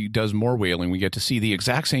he does more whaling, we get to see the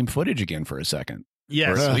exact same footage again for a second.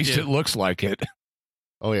 Yes, or at least it looks like it.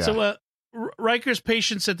 Oh yeah. So Riker's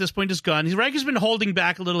patience at this point is gone. Riker's been holding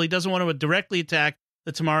back a little. He doesn't want to directly attack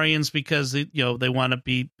the Tamarians because they want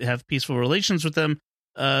to have peaceful relations with them,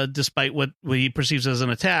 despite what he perceives as an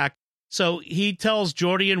attack. So he tells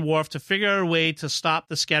Geordi and Worf to figure out a way to stop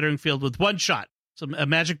the scattering field with one shot, a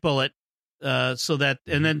magic bullet, so that,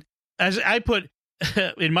 and then as I put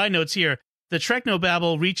in my notes here, the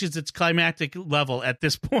Technobabble reaches its climactic level at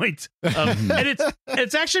this point, and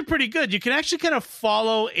it's actually pretty good. You can actually kind of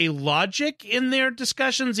follow a logic in their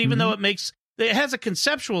discussions, even though it has a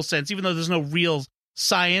conceptual sense, even though there's no real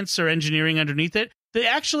science or engineering underneath it. They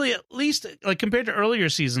actually, at least like compared to earlier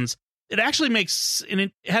seasons, it actually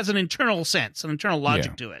has an internal sense, an internal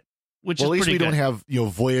logic to it, which is at least pretty we good. don't have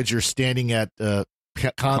Voyager standing at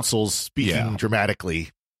consoles speaking dramatically.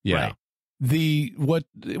 Yeah. Right. What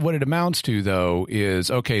it amounts to, though, is,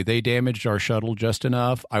 okay, they damaged our shuttle just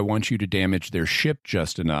enough. I want you to damage their ship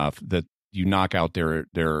just enough that you knock out their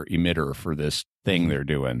emitter for this thing they're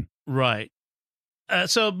doing. Right.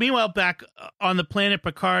 So meanwhile, back on the planet,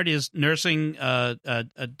 Picard is nursing Dathan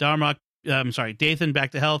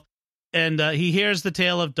back to health, and he hears the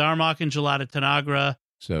tale of Darmok and Jalad Tanagra.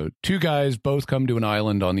 So two guys both come to an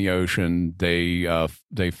island on the ocean. They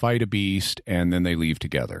fight a beast, and then they leave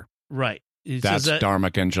together. Right. That's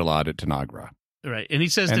Darmok and Jalad Tanagra. Right. And he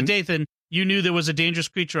says to Dathan, you knew there was a dangerous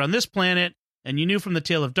creature on this planet, and you knew from the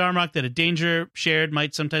tale of Darmok that a danger shared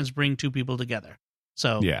might sometimes bring two people together.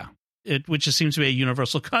 So yeah. Which just seems to be a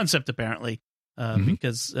universal concept, apparently,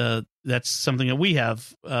 because that's something that we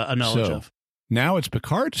have a knowledge of. Now it's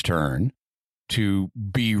Picard's turn to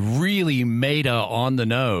be really meta on the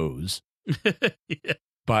nose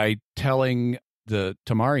by telling the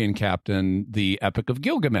Tamarian captain the Epic of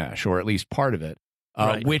Gilgamesh, or at least part of it,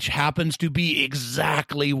 which happens to be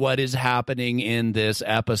exactly what is happening in this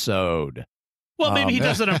episode. Well, maybe he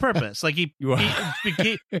does it on purpose. Like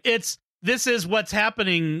this is what's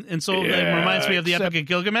happening, and so it reminds me of the Epic of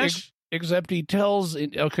Gilgamesh. Except he tells,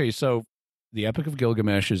 so the Epic of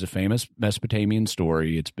Gilgamesh is a famous Mesopotamian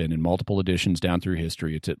story. It's been in multiple editions down through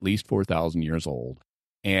history. It's at least 4,000 years old.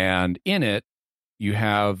 And in it, you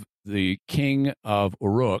have the king of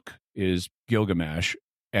Uruk is Gilgamesh,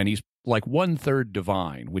 and he's like 1/3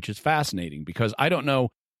 divine, which is fascinating because I don't know,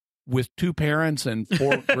 with 2 parents and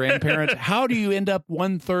 4 grandparents, how do you end up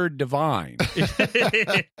 1/3 divine?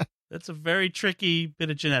 That's a very tricky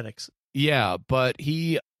bit of genetics. Yeah, but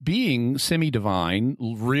he, being semi-divine,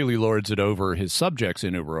 really lords it over his subjects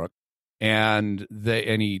in Uruk, and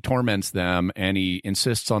he torments them, and he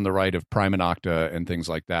insists on the right of prima nocta and things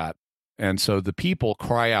like that. And so the people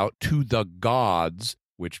cry out to the gods,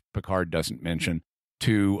 which Picard doesn't mention,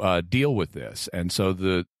 to deal with this. And so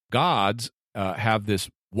the gods have this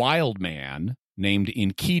wild man named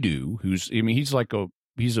Enkidu,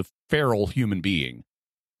 he's a feral human being.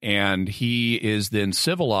 And he is then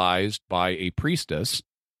civilized by a priestess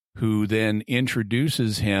who then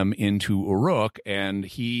introduces him into Uruk, and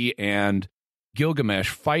he and Gilgamesh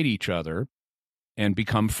fight each other and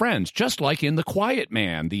become friends, just like in The Quiet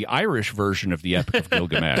Man, the Irish version of the Epic of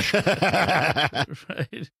Gilgamesh.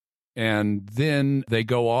 Right. And then they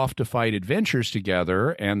go off to fight adventures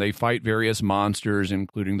together, and they fight various monsters,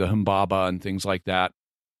 including the Humbaba and things like that.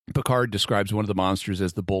 Picard describes one of the monsters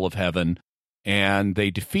as the Bull of Heaven, and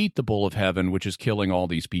they defeat the Bull of Heaven, which is killing all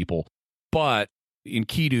these people. But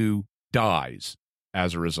Enkidu dies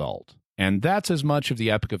as a result. And that's as much of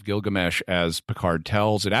the Epic of Gilgamesh as Picard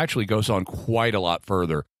tells. It actually goes on quite a lot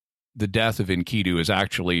further. The death of Enkidu is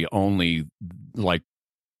actually only like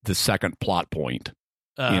the second plot point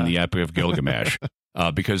in the Epic of Gilgamesh,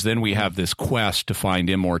 because then we have this quest to find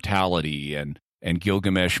immortality, and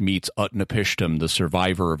Gilgamesh meets Utnapishtim, the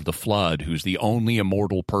survivor of the flood, who's the only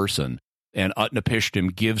immortal person. And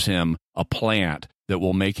Utnapishtim gives him a plant that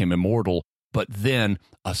will make him immortal, but then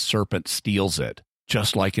a serpent steals it.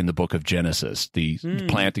 Just like in the book of Genesis, the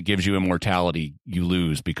plant that gives you immortality, you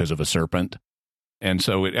lose because of a serpent. And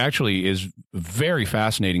so it actually is a very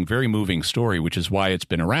fascinating, very moving story, which is why it's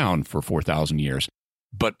been around for 4,000 years.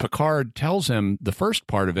 But Picard tells him the first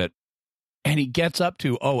part of it, and he gets up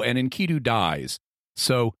to, and Enkidu dies.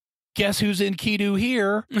 So guess who's Enkidu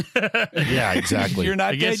here? Yeah, exactly. You're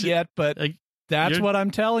not dead yet, but that's what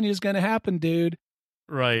I'm telling you is going to happen, dude.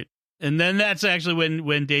 Right. And then that's actually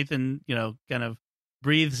when Dathan, kind of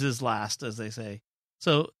breathes his last, as they say.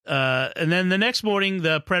 So, and then the next morning,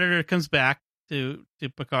 the Predator comes back to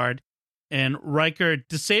Picard, and Riker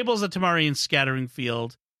disables the Tamarian scattering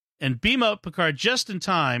field and beam up Picard just in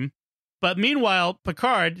time. But meanwhile,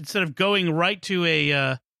 Picard, instead of going right to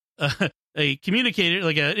a communicator,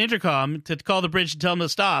 like an intercom, to call the bridge and tell them to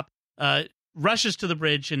stop, rushes to the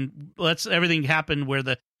bridge and lets everything happen where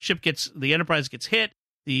the Enterprise gets hit,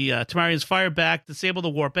 the Tamarians fire back, disable the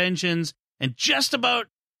warp engines, and just about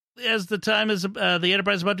as the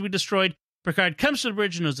Enterprise is about to be destroyed, Picard comes to the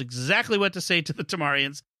bridge and knows exactly what to say to the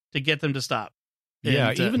Tamarians to get them to stop. Yeah,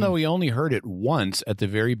 And, even though we only heard it once at the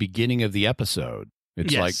very beginning of the episode.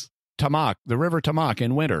 It's yes. like Tamak, the river Tamak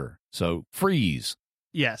in winter, so freeze.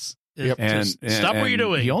 Yes. Yep. Just stop what you're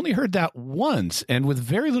doing. He only heard that once and with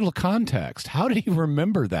very little context. How did he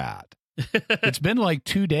remember that? It's been like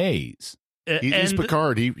 2 days. He's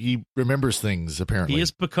Picard. He remembers things, apparently. He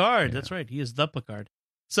is Picard. Yeah. That's right. He is the Picard.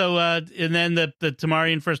 So, and then the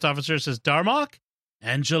Tamarian first officer says, Darmok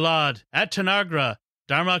and Jalad at Tanagra.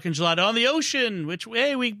 Darmok and Jalad on the ocean, which,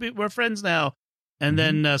 hey, we're friends now. And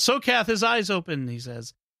then Sokath, his eyes open, he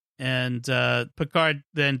says. And Picard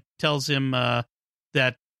then tells him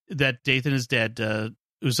that Dathan is dead.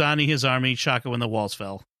 Uzani, his army, Shaka when the walls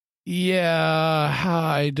fell. Yeah,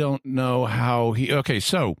 I don't know how he... Okay,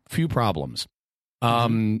 so, few problems.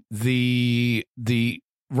 The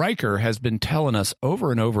Riker has been telling us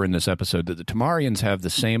over and over in this episode that the Tamarians have the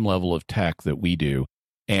same level of tech that we do.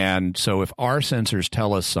 And so if our sensors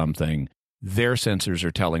tell us something, their sensors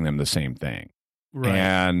are telling them the same thing. Right.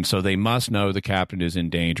 And so they must know the captain is in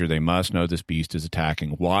danger. They must know this beast is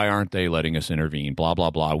attacking. Why aren't they letting us intervene? Blah,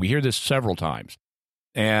 blah, blah. We hear this several times.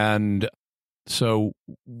 And so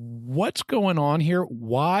what's going on here?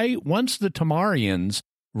 Why, once the Tamarians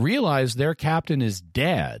realize their captain is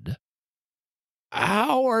dead,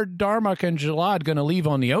 how are Darmok and Jalad going to leave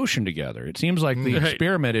on the ocean together? It seems like the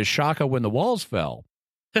experiment is Shaka when the walls fell.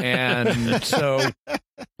 And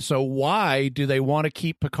so why do they want to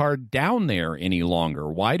keep Picard down there any longer?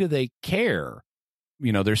 Why do they care?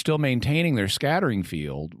 You know, they're still maintaining their scattering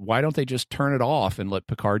field. Why don't they just turn it off and let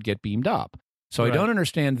Picard get beamed up? So I don't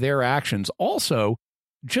understand their actions. Also,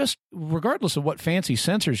 just regardless of what fancy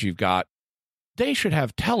sensors you've got, they should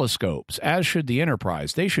have telescopes, as should the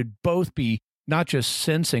Enterprise. They should both be not just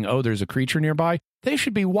sensing, oh, there's a creature nearby. They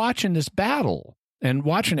should be watching this battle and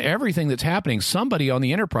watching everything that's happening. Somebody on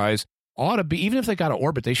the Enterprise ought to be, even if they got to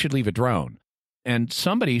orbit, they should leave a drone. And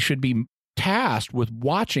somebody should be tasked with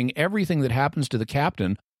watching everything that happens to the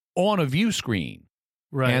captain on a view screen.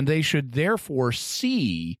 Right. And they should therefore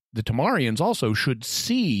see, the Tamarians also should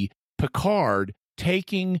see Picard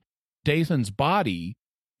taking Dathan's body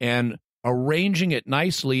and arranging it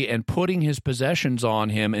nicely and putting his possessions on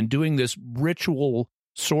him and doing this ritual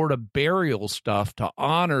sort of burial stuff to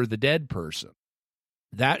honor the dead person.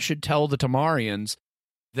 That should tell the Tamarians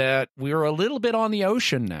that we're a little bit on the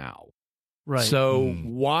ocean now. Right. So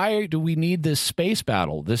why do we need this space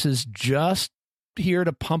battle? This is just here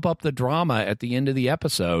to pump up the drama at the end of the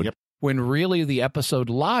episode, when really the episode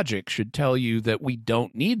logic should tell you that we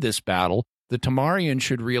don't need this battle. The Tamarians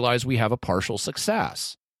should realize we have a partial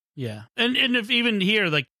success. Yeah. And if even here,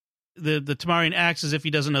 like the Tamarian acts as if he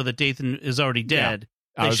doesn't know that Dathan is already dead.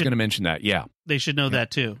 I was going to mention that. Yeah. They should know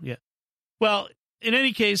that too. Yeah. Well, in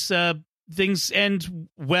any case, things end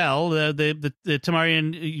well. The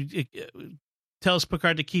Tamarian tells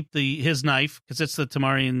Picard to keep his knife, because it's the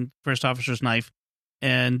Tamarian first officer's knife.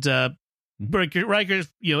 And Riker,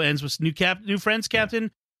 ends with new friends,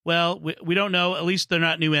 Captain. Well, we don't know. At least they're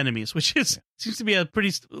not new enemies, which seems to be a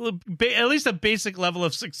at least a basic level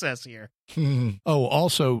of success here.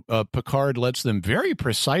 Also, Picard lets them very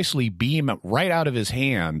precisely beam right out of his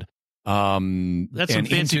hand. That's some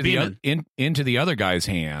fancy beaming. Into the other guy's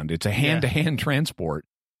hand. It's a hand-to-hand transport.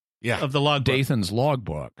 Of the logbook. Dathan's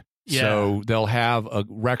logbook. Yeah. So they'll have a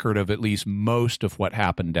record of at least most of what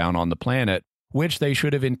happened down on the planet, which they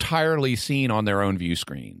should have entirely seen on their own view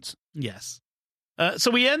screens. Yes.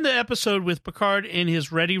 So we end the episode with Picard in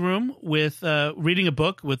his ready room with reading a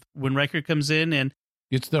book when Riker comes in, and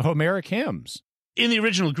it's the Homeric hymns in the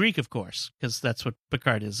original Greek, of course, because that's what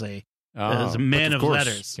Picard is a man of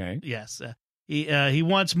letters. Okay. Yes, he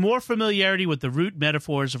wants more familiarity with the root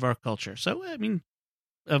metaphors of our culture. So I mean,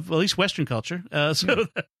 of at least Western culture. So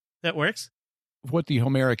that works. What the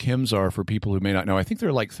Homeric hymns are, for people who may not know, I think there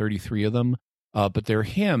are like 33 of them, but they're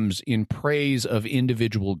hymns in praise of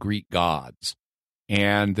individual Greek gods.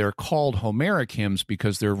 And they're called Homeric hymns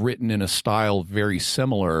because they're written in a style very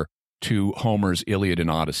similar to Homer's Iliad and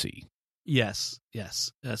Odyssey. Yes.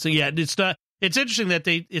 So it's interesting that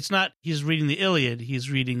it's not he's reading the Iliad, he's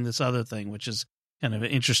reading this other thing, which is kind of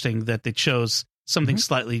interesting that they chose something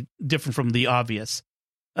slightly different from the obvious.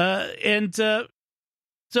 So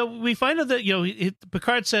we find out that,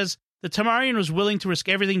 Picard says the Tamarian was willing to risk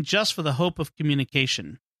everything just for the hope of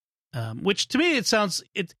communication, which to me, it sounds,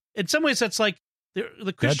 in some ways, that's like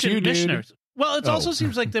the Christian missionaries. Well, it also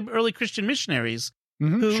seems like the early Christian missionaries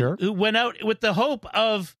who went out with the hope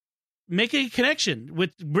of making a connection,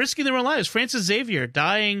 with risking their own lives. Francis Xavier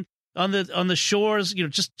dying on the shores,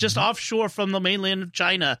 just offshore from the mainland of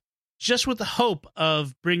China, just with the hope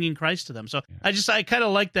of bringing Christ to them. So I kind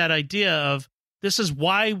of like that idea of this is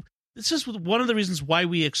one of the reasons why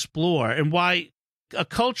we explore, and why a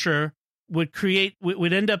culture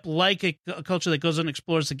would end up like a culture that goes and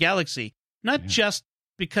explores the galaxy, not just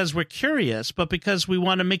because we're curious, but because we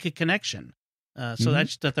want to make a connection. So I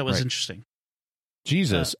just thought that was interesting.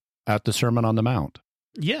 Jesus at the Sermon on the Mount.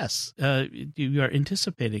 Yes, you are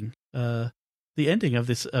anticipating the ending of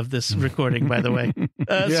this recording, by the way.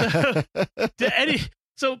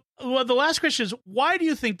 So the last question is, why do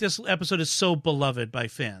you think this episode is so beloved by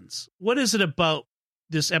fans? What is it about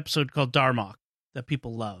this episode called Darmok that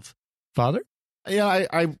people love? Father? Yeah,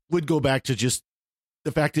 I would go back to just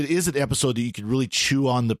the fact that it is an episode that you can really chew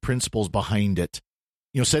on the principles behind it.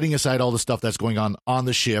 Setting aside all the stuff that's going on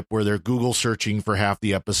the ship, where they're Google searching for half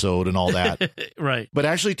the episode and all that. Right. But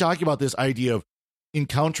actually talking about this idea of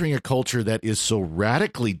encountering a culture that is so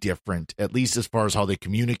radically different, at least as far as how they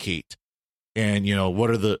communicate. And, what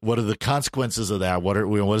are the consequences of that? What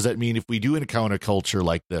does that mean if we do encounter a culture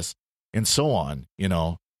like this, and so on,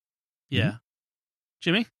 Yeah.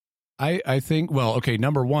 Jimmy? I think,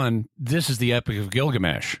 number one, this is the Epic of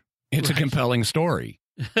Gilgamesh. It's a compelling story.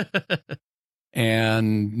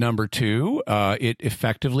 And number two, it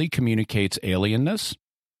effectively communicates alienness.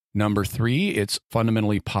 Number three, it's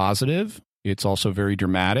fundamentally positive. It's also very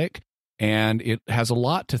dramatic. And it has a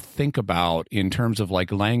lot to think about in terms of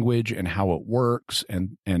like language and how it works,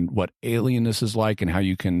 and what alienness is like, and how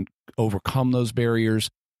you can overcome those barriers.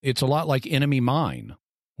 It's a lot like Enemy Mine,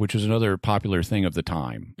 which is another popular thing of the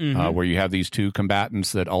time, where you have these two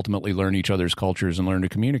combatants that ultimately learn each other's cultures and learn to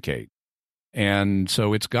communicate. And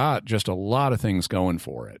so it's got just a lot of things going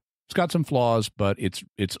for it. It's got some flaws, but it's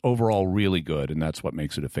overall really good, and that's what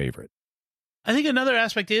makes it a favorite. I think another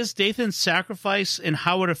aspect is Dathan's sacrifice and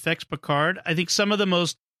how it affects Picard. I think some of the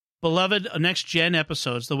most beloved next-gen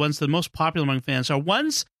episodes, the ones that are most popular among fans, are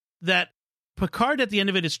ones that Picard at the end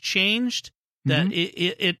of it is changed, that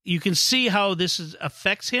you can see how this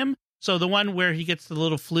affects him. So the one where he gets the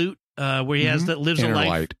little flute, where he has that lives Inner a life.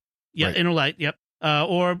 Light. Yeah, Right. Inner Light, yep.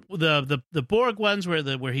 Or the Borg ones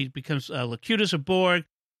where he becomes Locutus of Borg.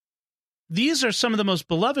 These are some of the most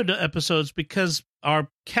beloved episodes because our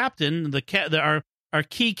captain, our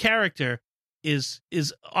key character, is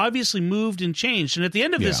obviously moved and changed. And at the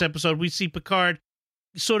end of this episode, we see Picard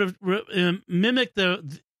sort of mimic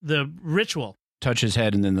the ritual. Touch his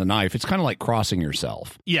head and then the knife. It's kind of like crossing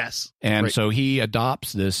yourself. Yes. And so he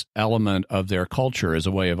adopts this element of their culture as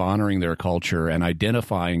a way of honoring their culture and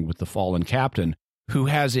identifying with the fallen captain, who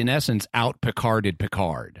has, in essence, out-Picarded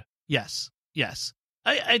Picard. Yes.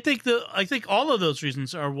 I think all of those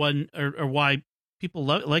reasons are why people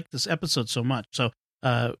like this episode so much. So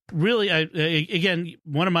really, again,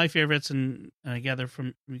 one of my favorites, and I gather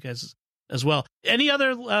from you guys as well. Any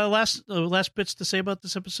other last bits to say about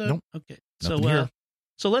this episode? Nope. Okay.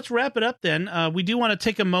 So let's wrap it up then. We do want to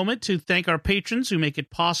take a moment to thank our patrons who make it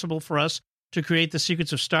possible for us to create the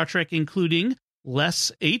Secrets of Star Trek, including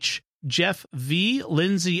Les H., Jeff V.,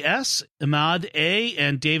 Lindsay S., Imad A.,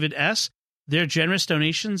 and David S. Their generous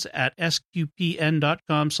donations at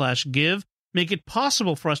sqpn.com/give make it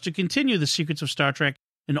possible for us to continue the Secrets of Star Trek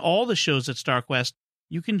and all the shows at StarQuest.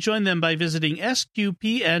 You can join them by visiting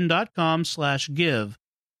sqpn.com/give.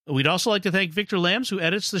 We'd also like to thank Victor Lambs, who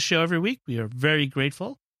edits the show every week. We are very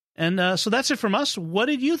grateful. And so that's it from us. What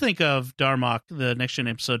did you think of Darmok, the Next Gen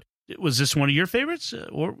episode? Was this one of your favorites?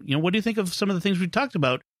 Or, what do you think of some of the things we talked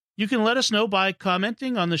about? You can let us know by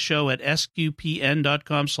commenting on the show at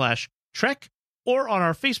sqpn.com/trek, or on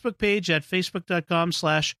our Facebook page at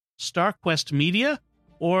facebook.com/StarQuestMedia,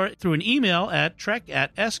 or through an email at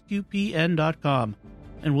trek@sqpn.com.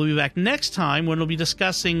 And we'll be back next time when we'll be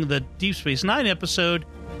discussing the Deep Space Nine episode,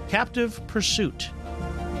 Captive Pursuit.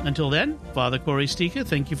 Until then, Father Corey Stika,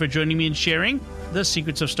 thank you for joining me and sharing the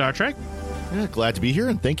Secrets of Star Trek. Yeah, glad to be here,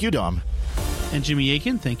 and thank you, Dom. And Jimmy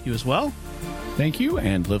Aiken, thank you as well. Thank you,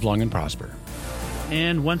 and live long and prosper.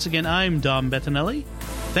 And once again, I'm Dom Bettinelli.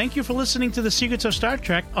 Thank you for listening to the Secrets of Star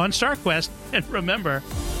Trek on StarQuest. And remember,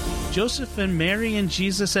 Joseph and Mary and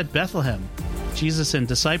Jesus at Bethlehem, Jesus and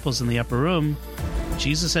disciples in the upper room,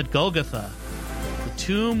 Jesus at Golgotha. The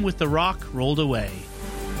tomb with the rock rolled away.